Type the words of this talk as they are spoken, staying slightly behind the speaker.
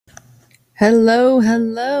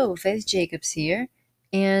Hello, Faith Jacobs here,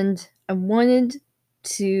 and I wanted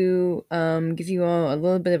to give you all a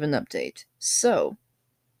little bit of an update. So,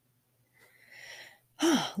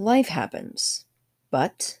 life happens,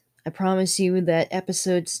 but I promise you that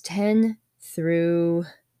episodes 10 through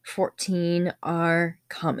 14 are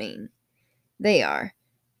coming. They are.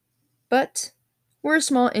 But we're a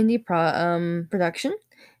small indie production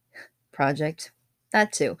project.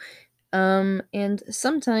 That too. And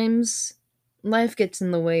sometimes life gets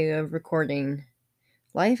in the way of recording.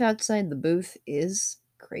 Life outside the booth is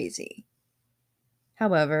crazy.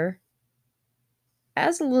 However,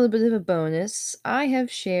 as a little bit of a bonus, I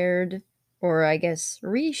have shared, or I guess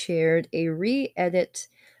reshared, a re edit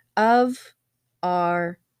of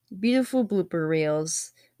our beautiful blooper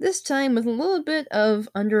reels, this time with a little bit of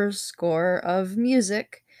underscore of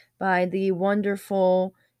music by the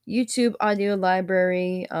wonderful YouTube audio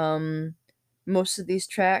library. Most of these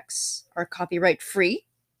tracks are copyright free.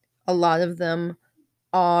 A lot of them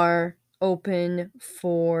are open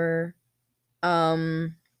for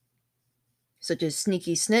such as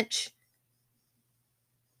Sneaky Snitch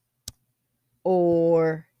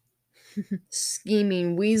or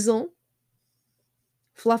Scheming Weasel,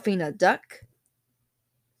 Fluffing a Duck,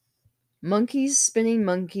 Monkeys Spinning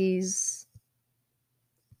Monkeys,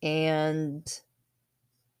 and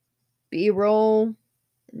B-roll,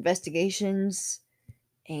 investigations,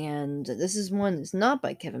 and this is one that's not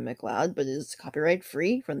by Kevin MacLeod, but is copyright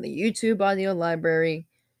free from the YouTube audio library,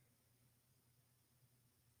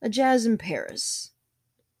 A Jazz in Paris.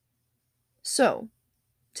 So,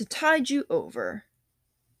 to tide you over,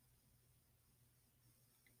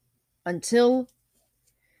 until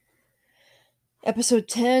episode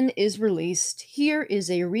 10 is released, here is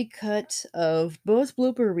a recut of both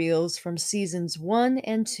blooper reels from seasons 1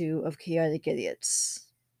 and 2 of Chaotic Idiots.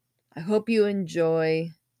 I hope you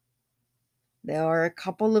enjoy. There are a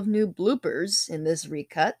couple of new bloopers in this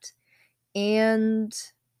recut, and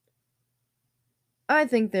I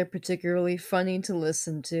think they're particularly funny to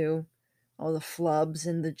listen to. All the flubs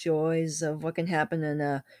and the joys of what can happen in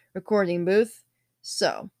a recording booth.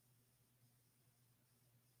 So,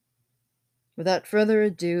 without further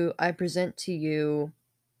ado, I present to you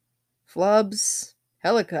flubs,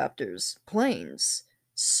 helicopters, planes.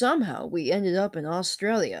 Somehow we ended up in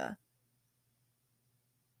Australia.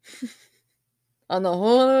 On a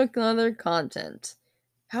whole other content.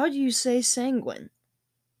 How do you say sanguine?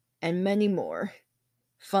 And many more.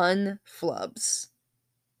 Fun flubs.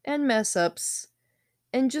 And mess ups.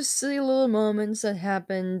 And just silly little moments that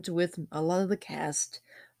happened with a lot of the cast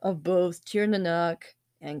of both TIR NOC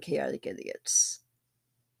and Chaotic Idiots.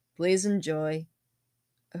 Please enjoy.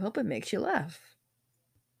 I hope it makes you laugh.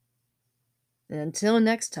 And until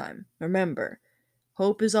next time, remember,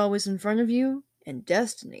 hope is always in front of you, and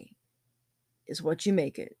destiny is what you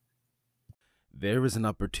make it. There is an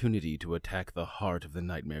opportunity to attack the heart of the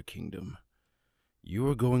Nightmare Kingdom. You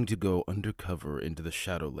are going to go undercover into the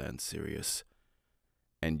Shadowlands, Sirius.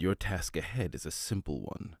 And your task ahead is a simple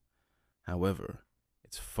one. However,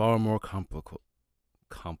 it's far more complical.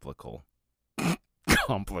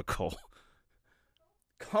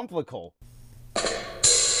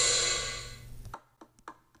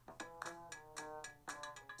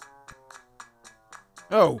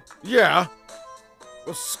 Oh, yeah?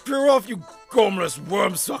 Well, screw off, you gormless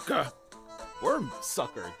wormsucker!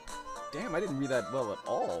 Wormsucker? Damn, I didn't read that well at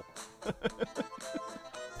all.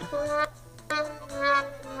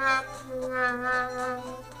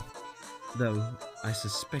 Though, I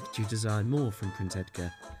suspect you desire more from Prince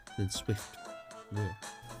Edgar than swift...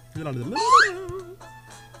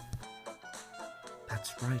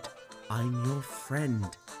 That's right, I'm your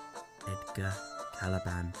friend, Edgar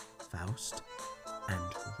Caliban Faust.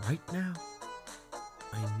 And right now,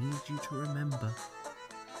 I need you to remember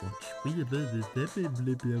you need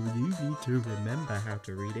to remember how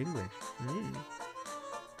to read English.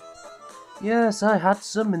 Yes, I had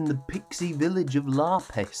some in the pixie village of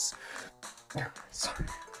Lapis. Sorry.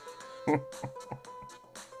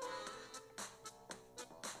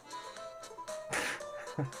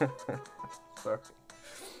 Sorry.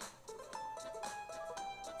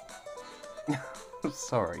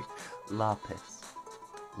 Sorry. Lapis.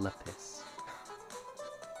 Lapis.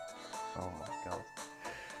 Oh my god.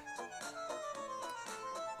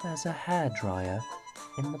 There's a hairdryer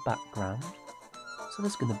in the background, so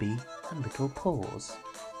there's going to be a little pause.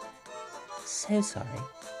 So sorry.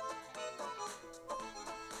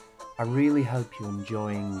 I really hope you're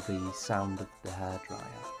enjoying the sound of the hairdryer.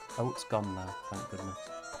 Oh, it's gone now, thank goodness.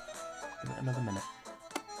 Give it another minute.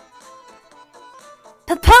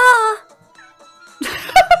 Papa!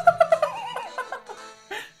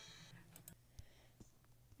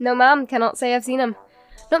 No, ma'am, cannot say I've seen him.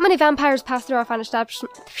 Not many vampires pass through our fine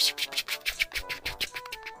establishment.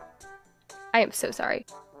 I am so sorry.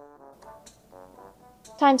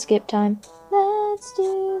 Time skip time. Let's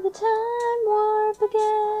do the time warp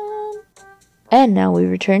again. And now we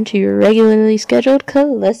return to your regularly scheduled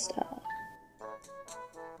Callista.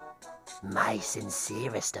 My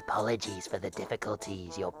sincerest apologies for the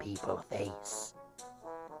difficulties your people face.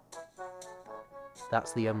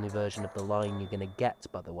 That's the only version of the line you're gonna get,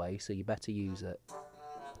 by the way, so you better use it.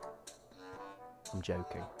 I'm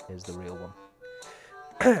joking. Here's the real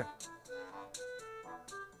one.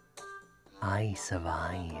 I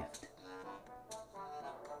survived.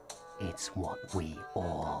 It's what we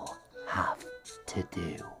all have to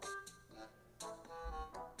do.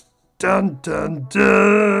 Dun dun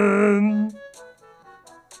dun!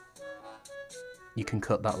 You can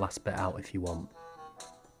cut that last bit out if you want.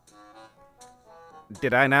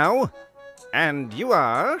 Did I now? And you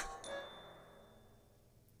are?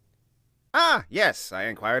 Ah, yes, I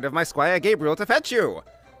inquired of my squire Gabriel to fetch you,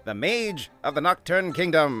 the mage of the Nocturne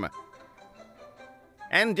Kingdom.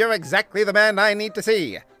 And you're exactly the man I need to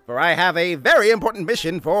see, for I have a very important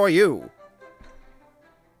mission for you.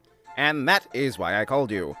 And that is why I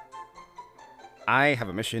called you. I have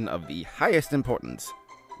a mission of the highest importance,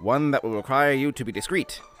 one that will require you to be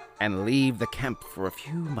discreet and leave the camp for a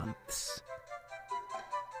few months.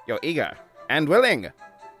 You're eager and willing.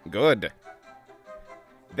 Good.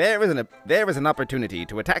 There is an opportunity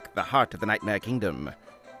to attack the heart of the Nightmare Kingdom.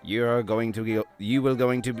 You will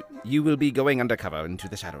be going undercover into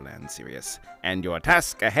the Shadowlands, Sirius, and your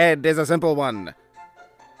task ahead is a simple one.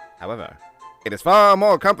 However, it is far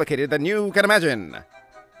more complicated than you can imagine.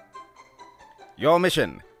 Your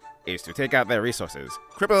mission is to take out their resources,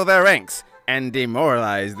 cripple their ranks, and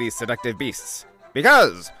demoralize these seductive beasts.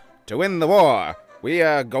 Because, to win the war, we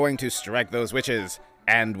are going to strike those witches,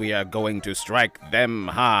 and we are going to strike them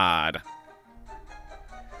hard.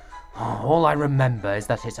 All I remember is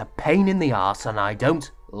that it's a pain in the arse and I don't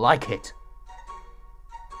like it.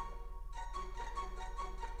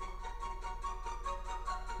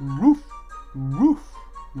 Roof, roof,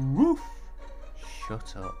 roof.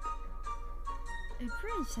 Shut up.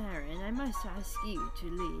 Prince Aaron, I must ask you to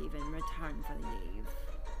leave and return for leave.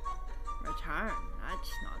 Return?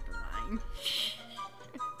 That's not the line.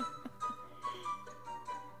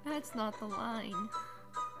 That's not the line.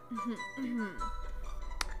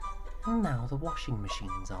 And now the washing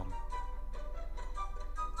machine's on.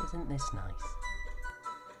 Isn't this nice?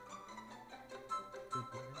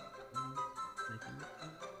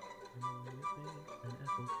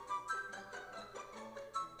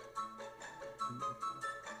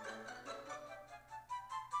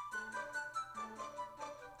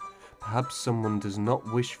 Perhaps someone does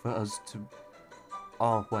not wish for us to...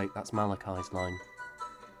 Oh, wait, that's Malachi's line.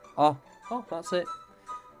 Oh, that's it.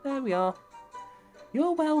 There we are.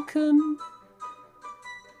 You're welcome.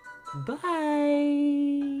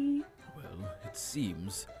 Bye. Well, it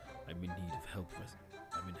seems I'm in need of help.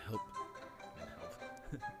 I'm in help.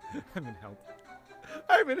 I'm in help.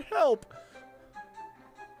 I'm in help.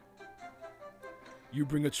 You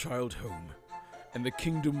bring a child home, and the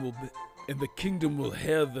kingdom will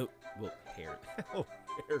hear the hair.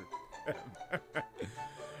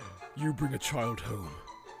 You bring a child home,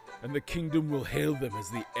 and the kingdom will hail them as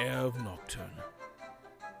the heir of Nocturne.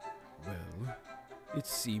 Well, it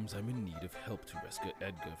seems I'm in need of help to rescue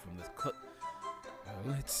Edgar from this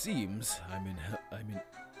Well, it seems I'm in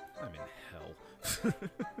hell.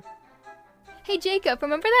 Hey Jacob,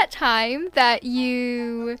 remember that time that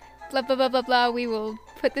you... blah blah blah blah blah, we will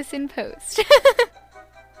put this in post.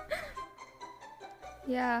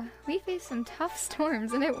 Yeah, we faced some tough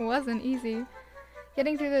storms and it wasn't easy.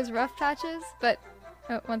 Getting through those rough patches, but...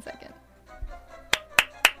 Oh, 1 second.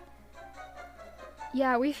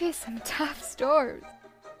 Yeah, we faced some tough storms.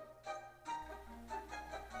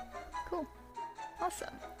 Cool.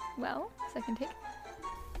 Awesome. Well, second take.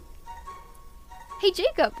 Hey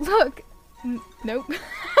Jacob, look! Nope.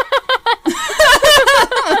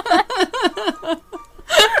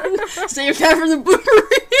 Save that for the blooper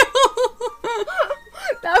reel!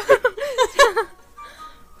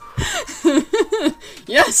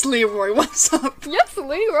 Yes, Leroy, what's up? Yes,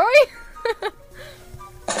 Leroy!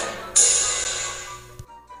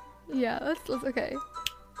 Yeah, let's okay.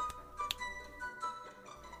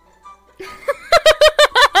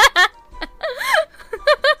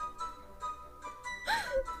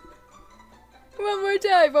 One more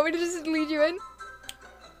time. Want me to just lead you in?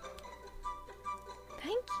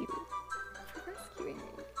 Thank you for rescuing me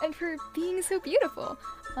and for being so beautiful.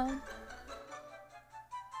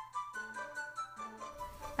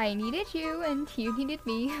 I needed you, and you needed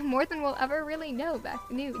me more than we'll ever really know back.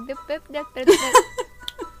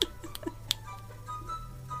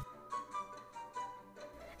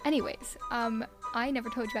 Anyways, I never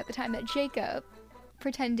told you at the time that Jacob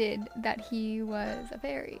pretended that he was a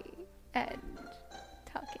fairy and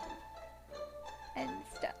talking and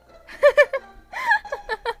stuff.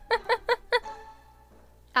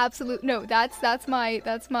 Absolute no, that's going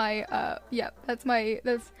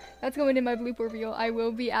in my blooper reel. I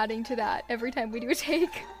will be adding to that every time we do a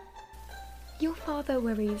take. Your father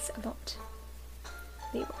worries a lot.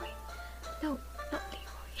 Leroy. No, not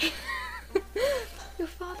Leroy. Your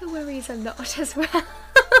father worries a lot as well. Can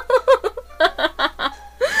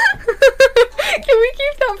we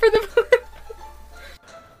keep that for the blooper?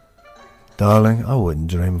 Darling, I wouldn't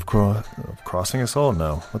dream of crossing us all,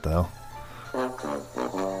 no. What the hell?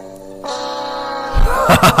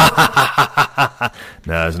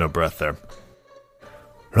 Nah, there's no breath there.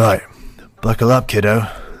 Right, buckle up, kiddo.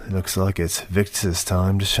 It looks like it's Victus's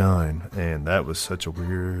time to shine. And that was such a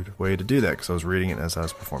weird way to do that, because I was reading it as I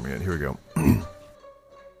was performing it. Here we go.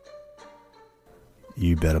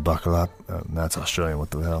 You better buckle up. That's Australian, what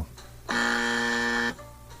the hell?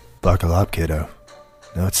 Buckle up, kiddo.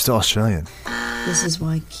 No, it's still Australian. This is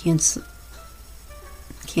why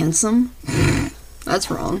Cansome? That's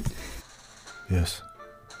wrong. Yes.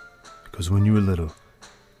 Because when you were little,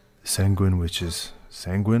 sanguine witches...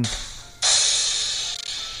 Sanguine?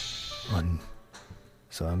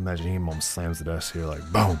 So I'm imagining him mom slams the desk here like,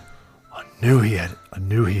 boom! I knew he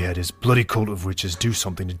had his bloody cult of witches do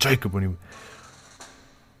something to Jacob when he...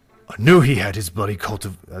 I knew he had his bloody cult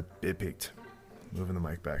of... it peaked. Moving the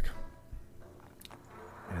mic back.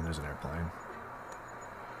 And there's an airplane.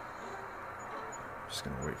 Just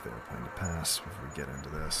gonna wait for the airplane to pass before we get into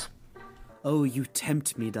this. Oh, you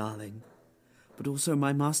tempt me, darling. But also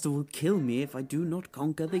my master will kill me if I do not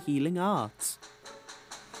conquer the healing arts.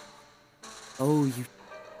 Oh, you...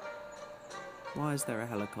 Why is there a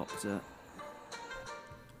helicopter?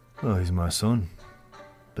 Oh, he's my son.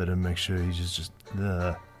 Better make sure he's just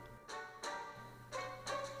the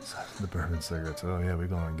bourbon cigarettes. Oh yeah, we're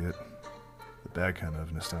gonna get the bad kind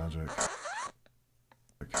of nostalgic.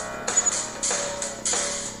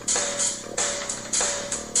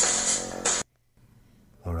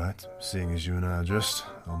 Alright, seeing as you and I are just,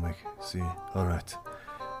 alright.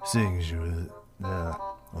 Seeing as you yeah,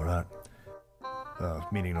 alright.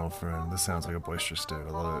 Meeting an old friend. This sounds like a boisterous dude.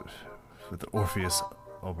 I love it. With the Orpheus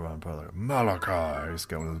Oberon brother. Malachi! He's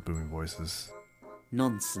got one of those booming voices.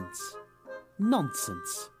 Nonsense.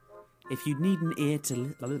 Nonsense. If you need an ear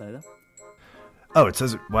to... Oh, it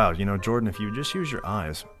says, wow, you know, Jordan, if you just use your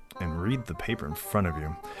eyes and read the paper in front of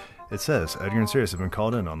you, it says, Edgar and Sirius have been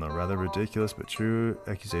called in on the rather ridiculous but true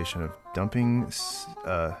accusation of dumping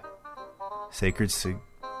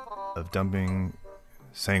dumping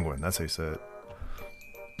sanguine. That's how you say it.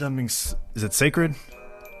 Dumping, is it sacred?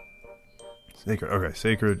 Sacred, okay,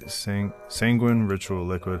 sacred, sanguine ritual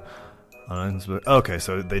liquid. Okay,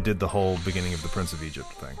 so they did the whole beginning of the Prince of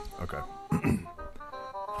Egypt thing. Okay.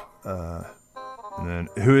 And then,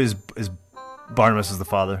 who is Barnabas is the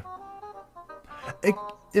father?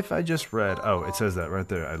 If I just read, oh, it says that right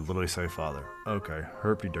there. I literally say father. Okay,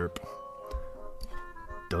 herpy derp.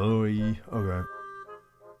 Doy. Okay.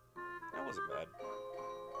 That wasn't bad.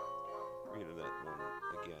 Reading that one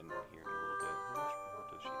again here in a little bit. How much more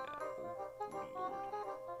does she have?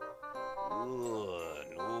 Oh, Lord.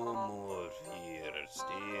 No more fear.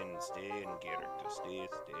 Stay in character.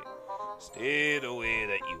 Stay the way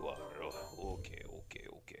that you are. Okay.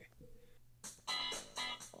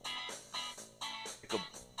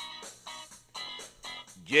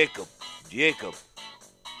 Jacob.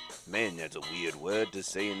 Man, that's a weird word to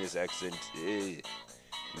say in this accent.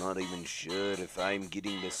 Not even sure if I'm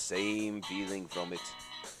getting the same feeling from it.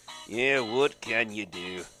 Yeah, what can you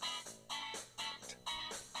do?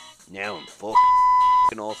 Now I'm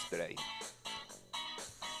fucking Australian.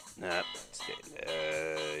 Nah, shit.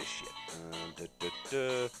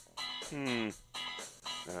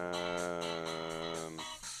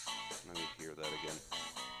 Let me hear that again.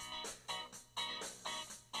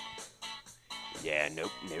 Yeah,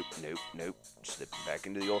 nope. Slipping back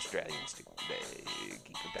into the Australian stick. Keep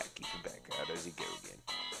it back. How does it go again?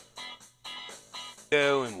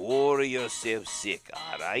 Go and worry yourself sick,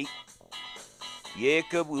 alright?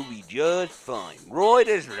 Jacob will be just fine. Right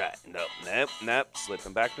is right. Nope.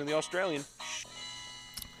 Slipping back to the Australian.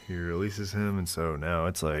 He releases him, and so now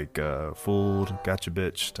it's like fooled, gotcha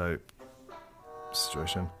bitch type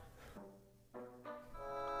situation.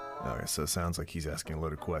 Okay, so it sounds like he's asking a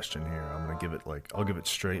loaded question here. I'll give it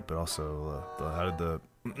straight, but also, how did the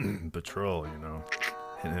patrol,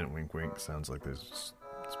 Hint, hint, wink, wink. Sounds like it's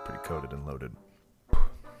pretty coated and loaded.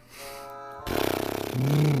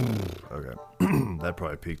 Okay. That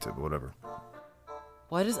probably peaked it, but whatever.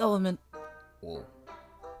 Why does Element... Whoa.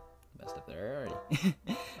 Messed up there already.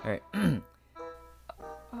 Alright.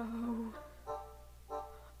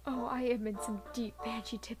 Oh, I am in some deep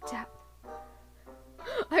banshee tip-tap.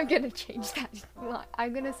 I'm gonna change that line.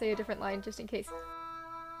 I'm gonna say a different line just in case.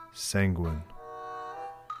 Sanguine.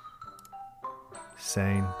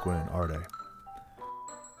 Sanguine, are they?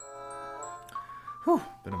 Whew,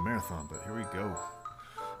 been a marathon, but here we go.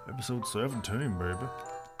 Episode 17, baby.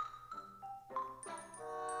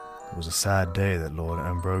 It was a sad day that Lord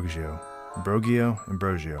Ambrogio. Ambrogio?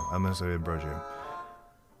 I'm gonna say Ambrogio.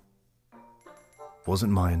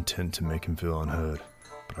 Wasn't my intent to make him feel unheard,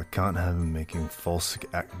 but I can't have him making false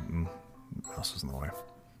mouse was in the way.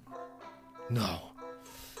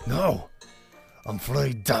 No! I'm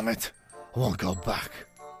free, damn it! I won't go back.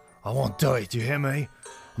 I won't do it, you hear me?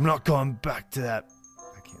 I'm not going back to that.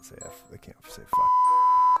 I can't say F. I can't say fuck.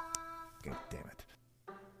 God damn it.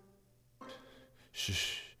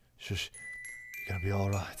 Shush. You're gonna be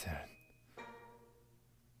alright, Aaron.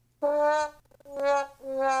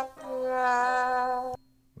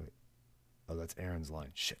 Wait. Oh, that's Aaron's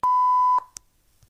line. Shit.